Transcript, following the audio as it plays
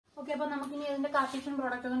Okay, അപ്പൊ നമുക്ക് ഇനി ഇതിന്റെ കാർട്ടീഷ്യൻ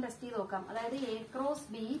പ്രോഡക്റ്റ് ഒന്ന് ടെസ്റ്റ് ചെയ്ത് നോക്കാം. അതായത് A cross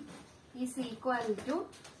B is equal to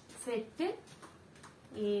set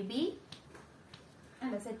A B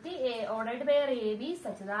അല്ല set ordered pair A be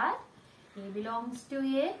such that A belongs to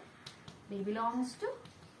A, B belongs to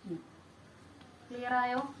B. Clear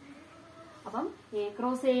ആയോ? അപ്പം A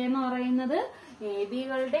ക്രോസ് A എന്ന് പറയുന്നത് A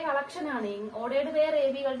ബികളുടെ collection ആണ്. Ordered pair A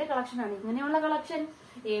ബികളുടെ collection ആണ്. ഇങ്ങനെയുള്ള collection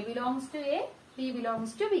A belongs to A, B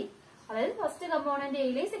belongs to B. അതായത് first component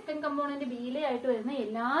എയിലെ second component ബിയിലെ ആയിട്ട് വരുന്ന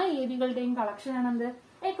എല്ലാ എ ബികളുടെയും കളക്ഷൻ ആണ് എന്ത്?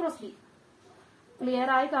 A cross B. ക്ലിയർ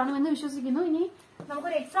ആയി കാണുമെന്ന് വിശ്വസിക്കുന്നു. ഇനി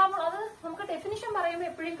നമുക്കൊരു എക്സാമ്പിൾ, അത് നമുക്ക് ഡെഫിനിഷൻ പറയുമ്പോൾ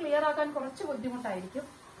എപ്പോഴും ക്ലിയർ ആക്കാൻ കുറച്ച് ബുദ്ധിമുട്ടായിരിക്കും.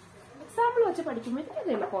 എക്സാമ്പിൾ വെച്ച് പഠിക്കുമ്പോൾ ഇത്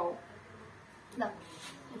എളുപ്പമാവും.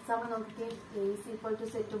 എക്സാമ്പിൾ നോക്കിക്കേ. A is equal to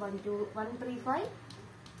set 1, 2, 1, 3, 5.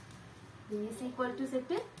 B is equal to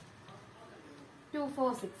set 2,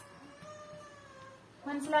 4, 6.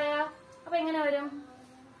 മനസ്സിലായ? അപ്പൊ എങ്ങനെ വരും?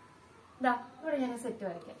 ഇവിടെ ഞാൻ സെറ്റ്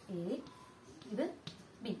വരയ്ക്കാം. A, ഇത്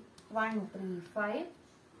B. 1, 3, 5,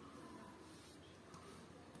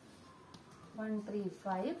 1, 3,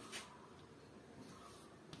 5,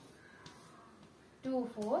 2,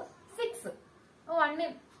 4, 6.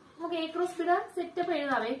 നമുക്ക് A ക്രോസ് ബിയുടെ സെറ്റപ്പ്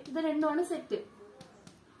എഴുതാവേ. ഇത് രണ്ടുമാണ് സെറ്റ്.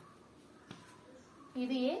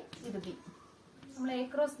 ഇത് A, ഇത് B. നമ്മൾ A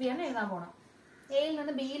ക്രോസ് B ആണ് എഴുതാൻ പോണം. എയിൽ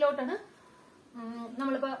നിന്ന് ബിയിലോട്ടാണ്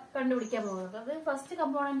നമ്മളിപ്പോ കണ്ടുപിടിക്കാൻ പോകുന്നത്. അത് ഫസ്റ്റ്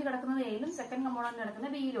കമ്പോണന്റ് കിടക്കുന്നത് എയിലും സെക്കൻഡ് കമ്പോണന്റ്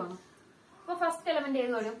കിടക്കുന്നത് ബിയിലുമാണ്. അപ്പൊ ഫസ്റ്റ് എലമെന്റ്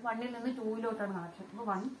ഏത് വരും? 1ൽ നിന്ന് 2യിലോട്ടാണ് കണക്ഷൻ. അപ്പൊ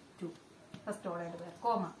 1, 2 ഫസ്റ്റ് ഓർഡേർഡ് പെയർ.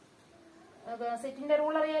 കോമ സെറ്റിന്റെ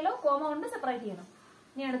റൂൾ അറിയാലോ, കോമ കൊണ്ട് സെപ്പറേറ്റ് ചെയ്യണം.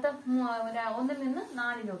 ഇനി അടുത്ത 1ൽ നിന്ന്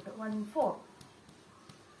 4യിലോട്ട് 1, 4.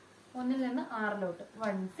 1ൽ നിന്ന് 6യിലോട്ട്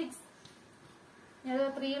 1, 6.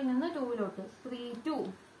 3ൽ നിന്ന് 2യിലോട്ട് 3, 2,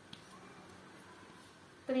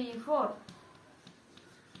 3, 4,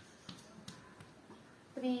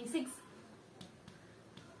 3, 6.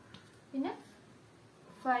 പിന്നെ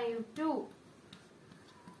 5, 2,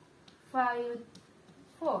 5,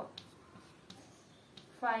 4,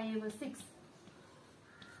 5, 6.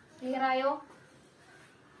 ക്ലിയർ ആയോ?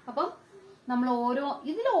 അപ്പം നമ്മൾ ഓരോ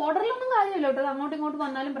ഇതിൽ ഓർഡറിലൊന്നും കാര്യമില്ല കേട്ടോ. അങ്ങോട്ടും ഇങ്ങോട്ടും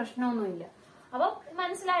വന്നാലും പ്രശ്നമൊന്നുമില്ല. അപ്പൊ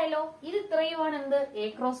മനസ്സിലായല്ലോ, ഇത് ഇത്രയുമാണ് എന്ത്? A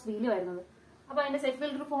ക്രോസ് ബിയിൽ വരുന്നത്. അപ്പൊ അതിന്റെ സെറ്റ്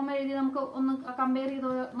ഫിൽട്ടർ ഫോം എഴുതി നമുക്ക് ഒന്ന് കമ്പയർ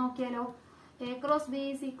ചെയ്ത് നോക്കിയാലോ. A cross B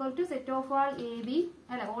is equal to set of all AB,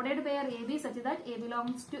 അല്ല ordered pair AB such that A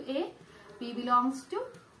belongs to A, B belongs to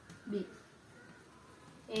B.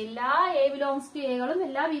 എല്ലാ A belongs to A കളും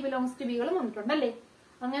എല്ലാ B belongs to B കളും വന്നിട്ടുണ്ടല്ലേ.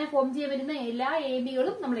 അങ്ങനെ form ചെയ്യാൻ വരുന്ന എല്ലാ A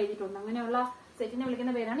ബികളും നമ്മൾ എഴുതിയിട്ടുണ്ട്. അങ്ങനെയുള്ള സെറ്റിനെ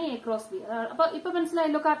വിളിക്കുന്ന പേരാണ് A ക്രോസ് B. അപ്പൊ ഇപ്പൊ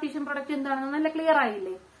മനസ്സിലായല്ലോ കാർട്ടീഷ്യൻ പ്രൊഡക്റ്റ് എന്താണെന്ന്. നല്ല ക്ലിയർ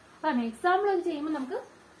ആയില്ലേ? അതാണ് എക്സാമ്പിൾ അത് ചെയ്യുമ്പോൾ നമുക്ക്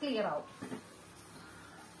ക്ലിയർ ആവും.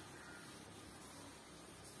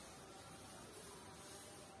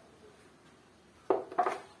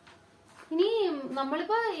 ഇനി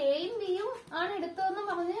നമ്മളിപ്പോ എയും ബിയും ആണ് എടുത്തതെന്ന്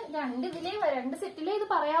പറഞ്ഞ് രണ്ട് സെറ്റിലേ ഇത്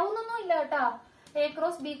പറയാവുന്നൊന്നും ഇല്ല കേട്ടാ. A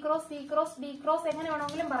cross B cross C cross B cross എങ്ങനെ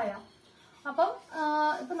വേണമെങ്കിലും പറയാം. അപ്പം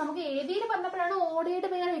ഇപ്പൊ നമുക്ക് എ ബിയിൽ പറഞ്ഞപ്പോഴാണ് ഓർഡേർഡ്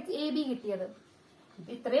പെയർ എ ബി കിട്ടിയത്.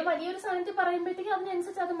 ഇത്രയും വലിയൊരു സാധനത്തിൽ പറയുമ്പോഴത്തേക്കും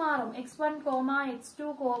അതിനനുസരിച്ച് അത് മാറും. X1, X2,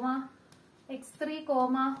 X3,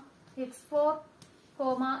 X4,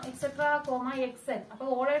 etcetera, Xn. അപ്പൊ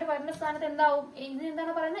ഓർഡേർഡ് വരുന്ന സ്ഥാനത്ത് എന്താവും? ഇത്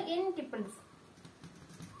എന്താണ് പറയുന്നത്? N tuples.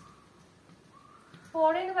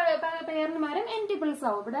 ഓർഡേർഡ് പെയറിന് മാറും N ടിപ്പിൾസ്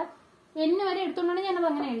ആവും. ഇവിടെ N വരെ എടുത്തോണ്ടാണ് ഞാനത്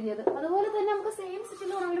അങ്ങനെ എഴുതിയത്. അതുപോലെ തന്നെ നമുക്ക് സെയിം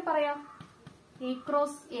സെറ്റിൽ വേണമെങ്കിൽ പറയാം A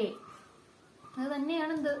ക്രോസ് A. അത്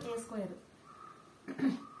തന്നെയാണ് എന്ത്? A square.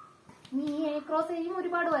 ഇനി ഈ A ക്രോസ് എയും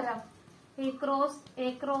ഒരുപാട് വരാം. A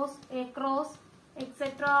cross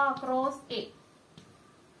etcetera cross A.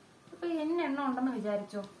 അപ്പൊ N എണ്ണം ഉണ്ടെന്ന്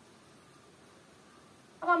വിചാരിച്ചോ.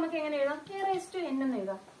 അപ്പൊ നമുക്ക് എങ്ങനെ എഴുതാം? A റേസ് ടു N എന്ന്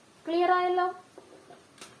എഴുതാം. ക്ലിയർ ആയല്ലോ?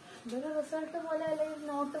 ഇതൊരു റിസൾട്ട് പോലെ അല്ലെങ്കിൽ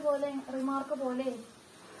നോട്ട് പോലെ റിമാർക്ക് പോലെ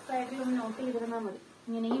സൈഡിലൊന്ന് നോട്ട് ചെയ്തിരുന്നാൽ മതി.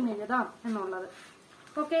 ഇങ്ങനെയും എഴുതാം എന്നുള്ളത്.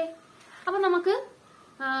 ഓക്കെ, അപ്പൊ നമുക്ക്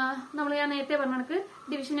ഞാൻ നേരത്തെ പറഞ്ഞ കണക്ക്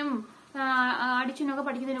ഡിവിഷനും അഡിഷനും ഒക്കെ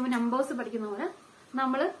പഠിക്കുന്നതിന് മുമ്പ് നമ്പേഴ്സ് പഠിക്കുന്ന പോലെ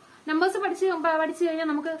നമ്മള് നമ്പേഴ്സ് പഠിച്ചു കഴിഞ്ഞാൽ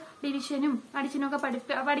നമുക്ക് ഡിവിഷനും അഡിഷനും ഒക്കെ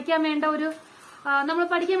പഠിക്കാൻ വേണ്ട ഒരു നമ്മൾ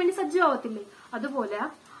പഠിക്കാൻ വേണ്ടി സജ്ജമാവത്തില്ലേ. അതുപോലെ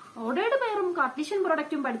ഓർഡേർഡ് പെയറും കാർട്ടീഷ്യൻ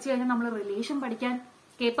പ്രോഡക്റ്റും പഠിച്ചു കഴിഞ്ഞാൽ നമ്മൾ റിലേഷൻ പഠിക്കാൻ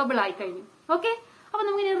കേപ്പബിൾ ആയി കഴിഞ്ഞു. ഓക്കെ, അപ്പൊ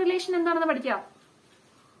നമുക്ക് ഇനി റിലേഷൻ എന്താണെന്ന് പഠിക്കാം.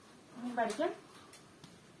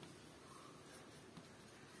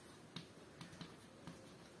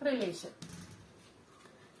 റിലേഷൻ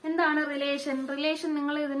എന്താണ്? റിലേഷൻ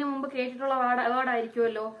നിങ്ങൾ ഇതിനു മുമ്പ് കേട്ടിട്ടുള്ള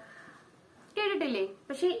വേർഡായിരിക്കുമല്ലോ. കേട്ടിട്ടില്ലേ?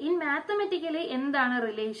 പക്ഷെ ഇൻ മാത്തമെറ്റിക്കലി എന്താണ്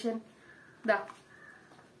റിലേഷൻ?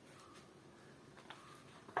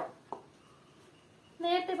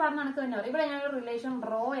 നേരത്തെ പറഞ്ഞ കണക്ക് തന്നെ പറയും. ഇവിടെ ഞാൻ റിലേഷൻ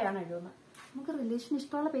റോ ആണ് എഴുതുന്നത്. നമുക്ക് റിലേഷൻ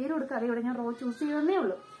ഇഷ്ടമുള്ള പേര് കൊടുക്കാം. ഇവിടെ ഞാൻ റോ ചൂസ് ചെയ്യുന്നേ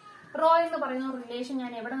ഉള്ളൂ. റോ എന്ന് പറയുന്ന റിലേഷൻ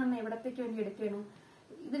ഞാൻ എവിടെ നിന്ന് എവിടത്തേക്ക് വേണ്ടി എടുക്കുകയാണ്.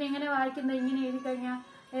 ഇതിനെങ്ങനെ വായിക്കുന്നത്? ഇങ്ങനെ എഴുതി കഴിഞ്ഞാൽ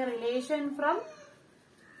A relation from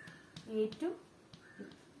A to B.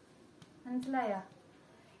 മനസ്സിലായ?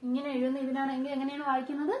 ഇങ്ങനെ എഴുതുന്ന ഇതിനാണെങ്കിൽ എങ്ങനെയാണ്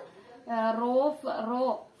വായിക്കുന്നത്? Raw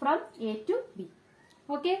from A to B.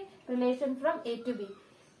 Okay, relation from A to B.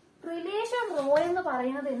 Relation raw എന്ന്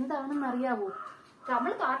പറയുന്നത് എന്താണെന്ന് അറിയാവോ?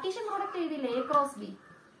 നമ്മൾ Cartesian product എഴുതിയില്ലേ, A cross B.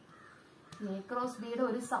 A cross ബിയുടെ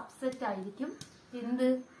ഒരു സബ്സെറ്റ് ആയിരിക്കും എന്ത്,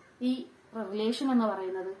 ഈ റിലേഷൻ എന്ന്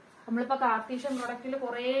പറയുന്നത്. നമ്മളിപ്പോ കാർട്ടീഷ്യൻ പ്രോഡക്റ്റിൽ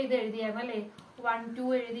കുറെ ഇത് എഴുതിയായിരുന്നു അല്ലേ? 1 2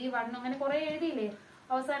 എഴുതി, 1 അങ്ങനെ കുറെ എഴുതിയില്ലേ?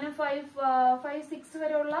 അവസാനം 5 6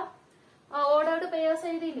 വരെയുള്ള ഓർഡേർഡ് പെയേഴ്സ്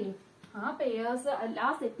എഴുതിയില്ലേ? ആ പെയേഴ്സ് ആ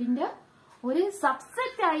സെറ്റിന്റെ ഒരു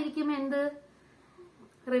സബ്സെറ്റ് ആയിരിക്കും എന്ത്,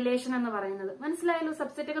 റിലേഷൻ എന്ന് പറയുന്നത്. മനസ്സിലായല്ലോ?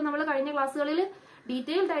 സബ്സെറ്റ് ഒക്കെ നമ്മൾ കഴിഞ്ഞ ക്ലാസ്സുകളിൽ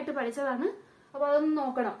ഡീറ്റെയിൽഡ് ആയിട്ട് പഠിച്ചതാണ്. അപ്പൊ അതൊന്ന്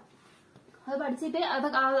നോക്കണം. അത്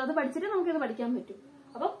പഠിച്ചിട്ട് നമുക്ക് ഇത് പഠിക്കാൻ പറ്റും.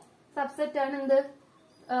 അപ്പൊ സബ്സെറ്റ് ആണ് എന്ത്,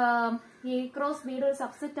 എ ക്രോസ് ബിയുടെ ഒരു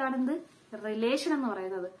സബ്സെറ്റ് ആണ് എന്ത്, റിലേഷൻ എന്ന്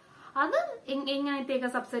പറയുന്നത്. അത് എങ്ങനത്തെയൊക്കെ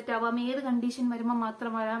സബ്സെറ്റ് ആവാം, ഏത് കണ്ടീഷൻ വരുമ്പോൾ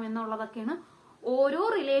മാത്രം വരാം എന്നുള്ളതൊക്കെയാണ് ഓരോ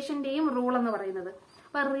റിലേഷന്റെയും റൂൾ എന്ന് പറയുന്നത്.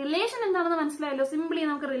 അപ്പൊ റിലേഷൻ എന്താണെന്ന് മനസ്സിലായല്ലോ? സിംപ്ലി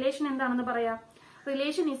നമുക്ക് റിലേഷൻ എന്താണെന്ന് പറയാം.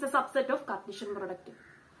 Relation is A subset of Cartesian product.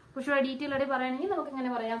 പക്ഷേ ഡീറ്റെയിൽ ആയിട്ട് പറയുകയാണെങ്കിൽ നമുക്ക് ഇങ്ങനെ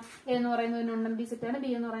പറയാം. എ എന്ന് പറയുന്നത് നോൺ എംപ്റ്റി സെറ്റ് ആണ്, ബി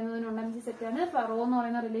എന്ന് പറയുന്നത് നോൺ എംപ്റ്റി സെറ്റ് ആണ്, റോ എന്ന്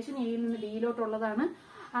പറയുന്ന റിലേഷൻ എയിൽ നിന്ന് ഡിയിലോട്ടുള്ളതാണ്.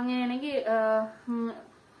 അങ്ങനെയാണെങ്കിൽ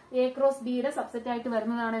എ ക്രോസ് ബിയുടെ സബ്സെറ്റ് ആയിട്ട്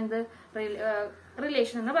വരുന്നതാണ് എന്ത്,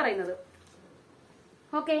 റിലേഷൻ എന്ന് പറയുന്നത്.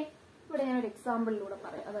 ഓക്കെ, ഇവിടെ ഞാനൊരു എക്സാമ്പിളിലൂടെ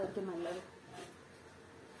പറയാം, അതായിരിക്കും നല്ലത്.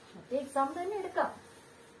 മറ്റേ എക്സാമ്പിൾ തന്നെ എടുക്കാം.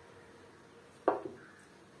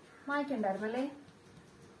 മായ്ക്കണ്ടായിരുന്നല്ലേ?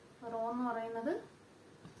 റോ എന്ന് പറയുന്നത്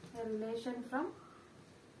relation from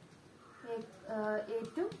A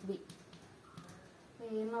to B. A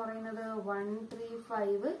എന്ന് പറയുന്നത് 1 3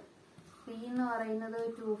 5, ബി എന്ന് പറയുന്നത്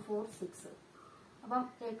 2 4 6. അപ്പം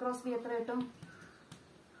എ ക്രോസ് ബി എത്ര കിട്ടും?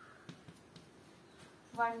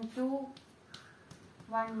 1 2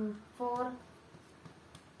 1 4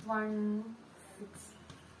 1 6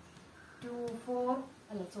 2 4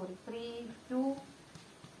 അല്ല സോറി 3 2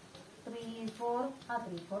 3 4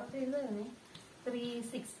 3 4 ഒക്കെ എഴുതുകയാണേ. 3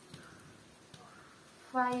 6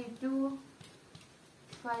 5 2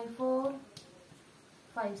 5 4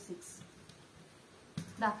 5 6.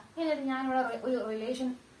 എന്നിട്ട് ഞാനിവിടെ ഒരു റിലേഷൻ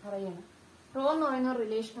പറയാണ്. റോ എന്ന് പറയുന്ന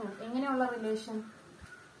റിലേഷനാണ്. എങ്ങനെയുള്ള relation?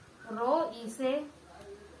 Raw is A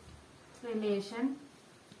relation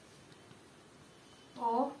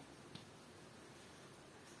of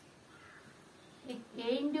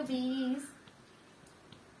A into B is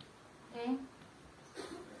a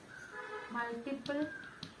multiple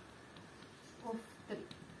of 3.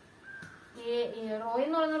 Raw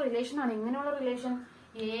എന്ന് പറയുന്ന റിലേഷൻ ആണ്. എങ്ങനെയുള്ള റിലേഷൻ?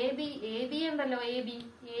 എ ബി ഉണ്ടല്ലോ,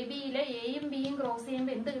 എ ബിയിലെ എയും ബിയും ക്രോസ്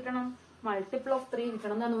ചെയ്യുമ്പോൾ എന്ത് കിട്ടണം? മൾട്ടിപ്പിൾ ഓഫ് 3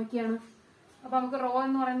 കിട്ടണം. എന്താ നോക്കിയാണ്. അപ്പൊ നമുക്ക് റോ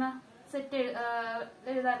എന്ന് പറയുന്ന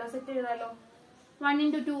സെറ്റ് എഴുതാലോ. 1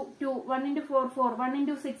 into 2 2, 1 into 4 4, 1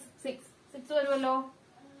 into 6 6 വരുമല്ലോ.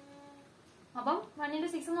 അപ്പം 1 into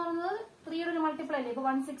 6 എന്ന് പറയുന്നത് 3യുടെ ഒരു മൾട്ടിപ്പിൾ അല്ലേ? ഇപ്പൊ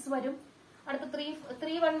 1 6 വരും. അടുത്ത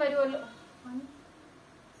 3 1 വരുമല്ലോ.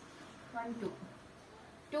 1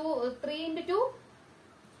 2 3 into 2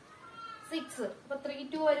 6. അപ്പൊ 3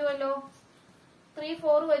 2 വരുമല്ലോ. 3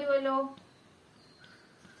 4 വരുമല്ലോ.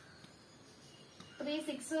 3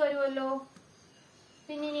 6 വരുമല്ലോ.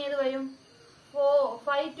 പിന്നെ ഇനി ഏത് വരും?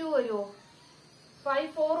 5 2 വരുമോ? 5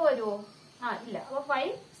 4 വരുമോ? ഇല്ല. അപ്പൊ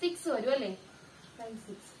 5 6 വരും അല്ലേ? 5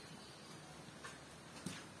 6.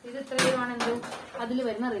 ഇത് ഇത്രയുമാണ് എന്ത്, അതിൽ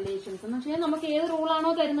വരുന്ന റിലേഷൻസ് എന്ന് വെച്ചാൽ നമുക്ക് ഏത്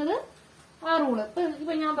റൂളാണോ തരുന്നത് ആ റൂള്.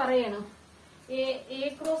 ഇപ്പൊ ഞാൻ പറയാണ്, എ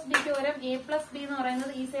ക്രോസ് ബിക്ക് പകരം എ പ്ലസ് ബി എന്ന്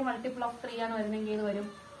പറയുന്നത് ഈസ് എ മൾട്ടിപ്പിൾ ഓഫ് 3 ആണ് വരുന്നെങ്കിൽ ഏത് വരും?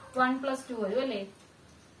 1 + 2 വരും അല്ലേ?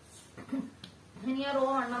 ഇനി ആ റോ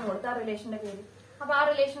 1 എന്ന് കൊടുത്ത ആ റിലേഷന്റെ പേര്. അപ്പൊ ആ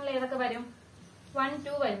റിലേഷനിൽ ഏതൊക്കെ വരും? 1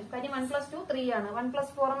 2 വരും. കാര്യം 1 + 2 3 ആണ്. 1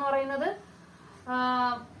 + 4 എന്ന് പറയുന്നത്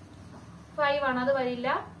 5 ആണ്, അത് വരില്ല.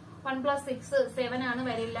 1 + 6 7 ആണ്,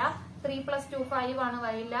 വരില്ല. 3 + 2 5 ആണ്,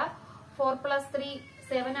 വരില്ല. 4 + 3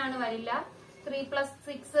 7 ആണ്, വരില്ല. 3 +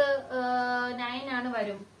 6 9 ആണ്,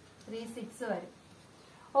 വരും. 3 6 വരും.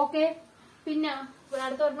 ഓക്കെ, പിന്നെ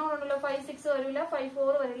അടുത്ത ഒരെണ്ണമുണ്ടല്ലോ, 5 6 വരില്ല, 5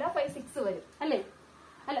 4 വരില്ല, 5 6 വരും അല്ലേ?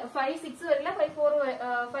 അല്ല, 5 6 വരില്ല, 5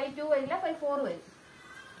 2 വരില്ല, 5 4 വരും.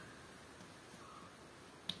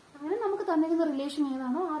 അങ്ങനെ നമുക്ക് തന്നിരുന്ന റിലേഷൻ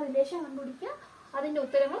ഏതാണോ ആ റിലേഷൻ കണ്ടുപിടിക്കുക. അതിന്റെ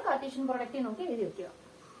ഉത്തരങ്ങൾ കാർട്ടീഷ്യൻ പ്രൊഡക്റ്റിൽ നോക്കി എഴുതി വെക്കുക.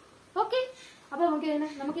 ഓക്കെ, അപ്പൊ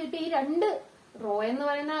നമുക്ക് കിട്ടിയ ഈ 2 റോ എന്ന്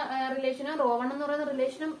പറയുന്ന റിലേഷനും റോ 1 എന്ന് പറയുന്ന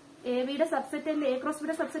റിലേഷനും എ ബിയുടെ സബ്സെറ്റ് അല്ലേ, എ ക്രോസ്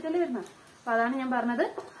ബിയുടെ സബ്സെറ്റ് അല്ലേ വരുന്നത്. അപ്പൊ അതാണ് ഞാൻ പറഞ്ഞത്.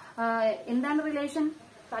 എന്താണ് റിലേഷൻ?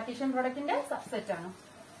 കാർട്ടീഷ്യൻ പ്രൊഡക്റ്റിന്റെ സബ്സെറ്റ് ആണ്.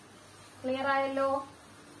 ക്ലിയർ ആയല്ലോ?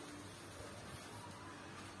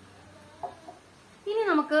 ഇനി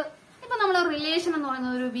നമുക്ക് ഇപ്പൊ നമ്മൾ റിലേഷൻ എന്ന്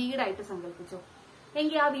പറയുന്നത് ഒരു വീടായിട്ട് സങ്കല്പിച്ചോ.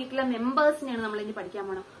 എങ്കിൽ ആ വീട്ടിലെ മെമ്പേഴ്സിനെയാണ് നമ്മൾ ഇനി പഠിക്കാൻ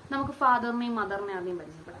പോകണം. നമുക്ക് ഫാദറിനെയും മദറിനെയും ആദ്യം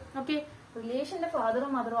പരിചയപ്പെടാം. ഓക്കെ, റിലേഷന്റെ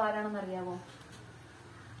ഫാദറും മദറും ആരാണെന്ന് അറിയാമോ?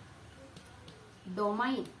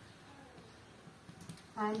 Domain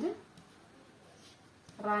and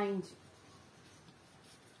range.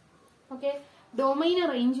 ഓക്കെ, ഡൊമൈനും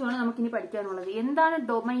റേഞ്ചുമാണ് നമുക്കിനി പഠിക്കാനുള്ളത്. എന്താണ്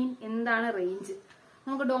ഡൊമൈൻ, എന്താണ് റേഞ്ച്?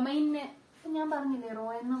 നമുക്ക് ഡൊമൈനിന് ഞാൻ പറഞ്ഞില്ലേ, റോ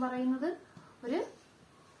എന്ന് പറയുന്നത് ഒരു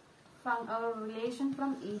relation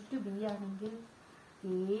from A to B ആണെങ്കിൽ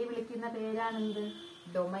എ വിളിക്കുന്ന പേരാണെന്ത്?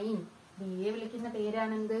 ഡൊമൈൻ. ബിയെ വിളിക്കുന്ന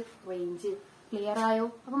പേരാണെന്ത്? റേഞ്ച്. ക്ലിയർ ആയോ?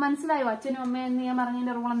 അപ്പൊ മനസ്സിലായോ അച്ഛനും അമ്മയും എന്ന് ഞാൻ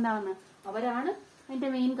പറഞ്ഞതിന്റെ റൂൾ എന്താണെന്ന്? അവരാണ് അതിന്റെ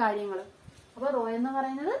മെയിൻ കാര്യങ്ങൾ. അപ്പൊ റോ എന്ന്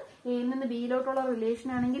പറയുന്നത് എയിൽ നിന്ന് ബിയിലോട്ടുള്ള റിലേഷൻ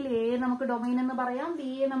ആണെങ്കിൽ എ നമുക്ക് ഡൊമൈൻ എന്ന് പറയാം,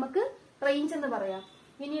 ബിയെ നമുക്ക് റേഞ്ച് എന്ന് പറയാം.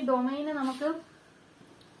 ഇനി ഡൊമൈന് നമുക്ക്,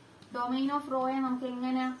 ഡൊമൈൻ ഓഫ് റോയെ നമുക്ക്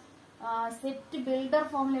എങ്ങനെ സെറ്റ് ബിൽഡർ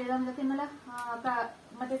ഫോമിൽ എഴുതാം? ഇതൊക്കെ ഇന്നലെ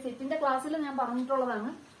മറ്റേ സെറ്റിന്റെ ക്ലാസ്സിൽ ഞാൻ പറഞ്ഞിട്ടുള്ളതാണ്.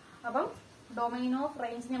 അപ്പം ഡൊമൈൻ ഓഫ്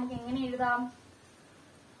റേഞ്ച് നമുക്ക് എങ്ങനെ എഴുതാം?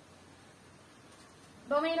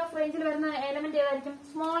 ഡൊമൈൻ ഓഫ് റേഞ്ചിൽ വരുന്ന എലമെന്റ് ഏതായിരിക്കും?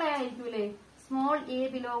 സ്മോൾ എ ആയിരിക്കും അല്ലേ? Small A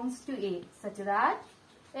belongs to A such that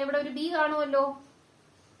ഇവിടെ ഒരു ബി കാണുമല്ലോ,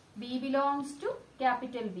 B belongs to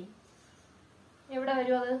capital B. എവിടെ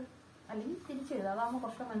വരും അത്? അല്ലെങ്കിൽ തിരിച്ചെഴുതാം, അതാകുമ്പോൾ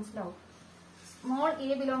കുറച്ച് മനസ്സിലാവും. Small A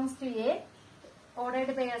belongs to A,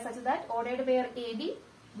 ordered pair such that ordered pair A B,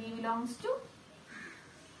 B belongs to.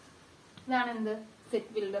 ഇതാണ് എന്ത്?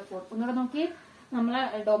 Set builder four. ഒന്നുകൂടെ നോക്കിയേ, നമ്മളെ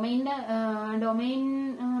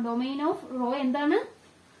ഡൊമൈൻ ഓഫ് റോ എന്താണ്?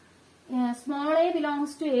 Small A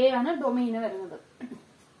belongs to A ആണ് ഡൊമൈന് വരുന്നത്.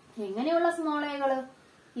 എങ്ങനെയുള്ള small എകള്?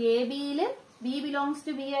 A ബിയില് B belongs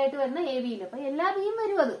to B ആയിട്ട് വരുന്ന എ ബിയില്. അപ്പൊ എല്ലാ ബിയും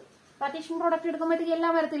വരും. അത് കാർട്ടീഷ്യൻ പ്രോഡക്റ്റ് എടുക്കുമ്പോഴത്തേക്ക്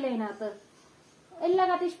എല്ലാം വരത്തില്ല അതിനകത്ത്. എല്ലാ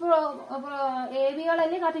എ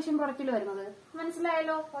ബികളല്ലേ കാർട്ടീഷ്യൻ പ്രോഡക്റ്റിൽ വരുന്നത്.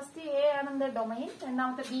 മനസ്സിലായല്ലോ? ഫസ്റ്റ് എ ആണ് എന്ത്? ഡൊമൈൻ.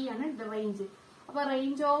 രണ്ടാമത്തെ ബി ആണ് റേഞ്ച്. അപ്പൊ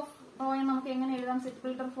റേഞ്ച് ഓഫ് റോയെ നമുക്ക് എങ്ങനെ എഴുതാം set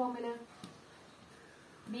builder ഫോമില്?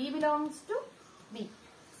 B belongs to B,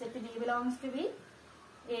 set B belongs to B,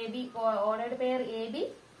 A B ordered pair A B,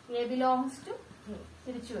 A belongs to A,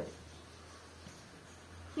 തിരിച്ചു വരും.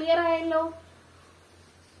 ക്ലിയർ ആയല്ലോ?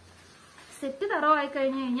 സെറ്റ് തറോ ആയി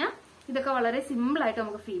കഴിഞ്ഞു കഴിഞ്ഞാൽ ഇതൊക്കെ വളരെ സിമ്പിൾ ആയിട്ട്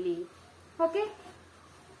നമുക്ക് ഫീൽ ചെയ്യും. ഓക്കെ,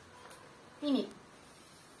 ഇനി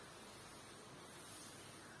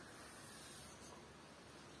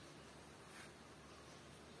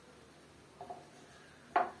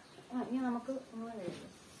നമുക്ക്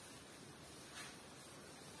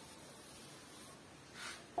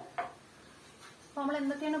നമ്മൾ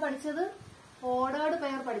എന്തൊക്കെയാണ് പഠിച്ചത്? Ordered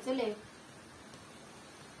pair പഠിച്ചല്ലേ?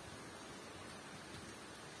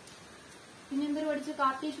 പിന്നെ എന്തൊരു പഠിച്ചു?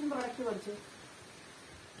 കാർട്ടീഷ്യൻ പ്രോഡക്റ്റ് പഠിച്ചു.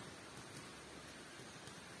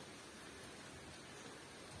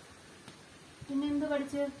 പിന്നെ എന്ത്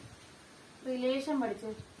പഠിച്ച്? റിലേഷൻ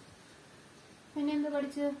പഠിച്ച്. പിന്നെ എന്ത്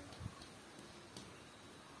പഠിച്ച്?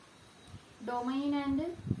 ഡൊമൈൻ ആൻഡ്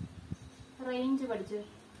റേഞ്ച് പഠിച്ച്.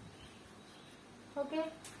 ഓക്കെ,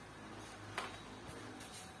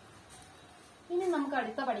 ഇനി നമുക്ക്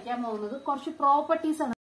അടുത്ത പഠിക്കാൻ പോകുന്നത് കുറച്ച് പ്രോപ്പർട്ടീസ് ആണ്.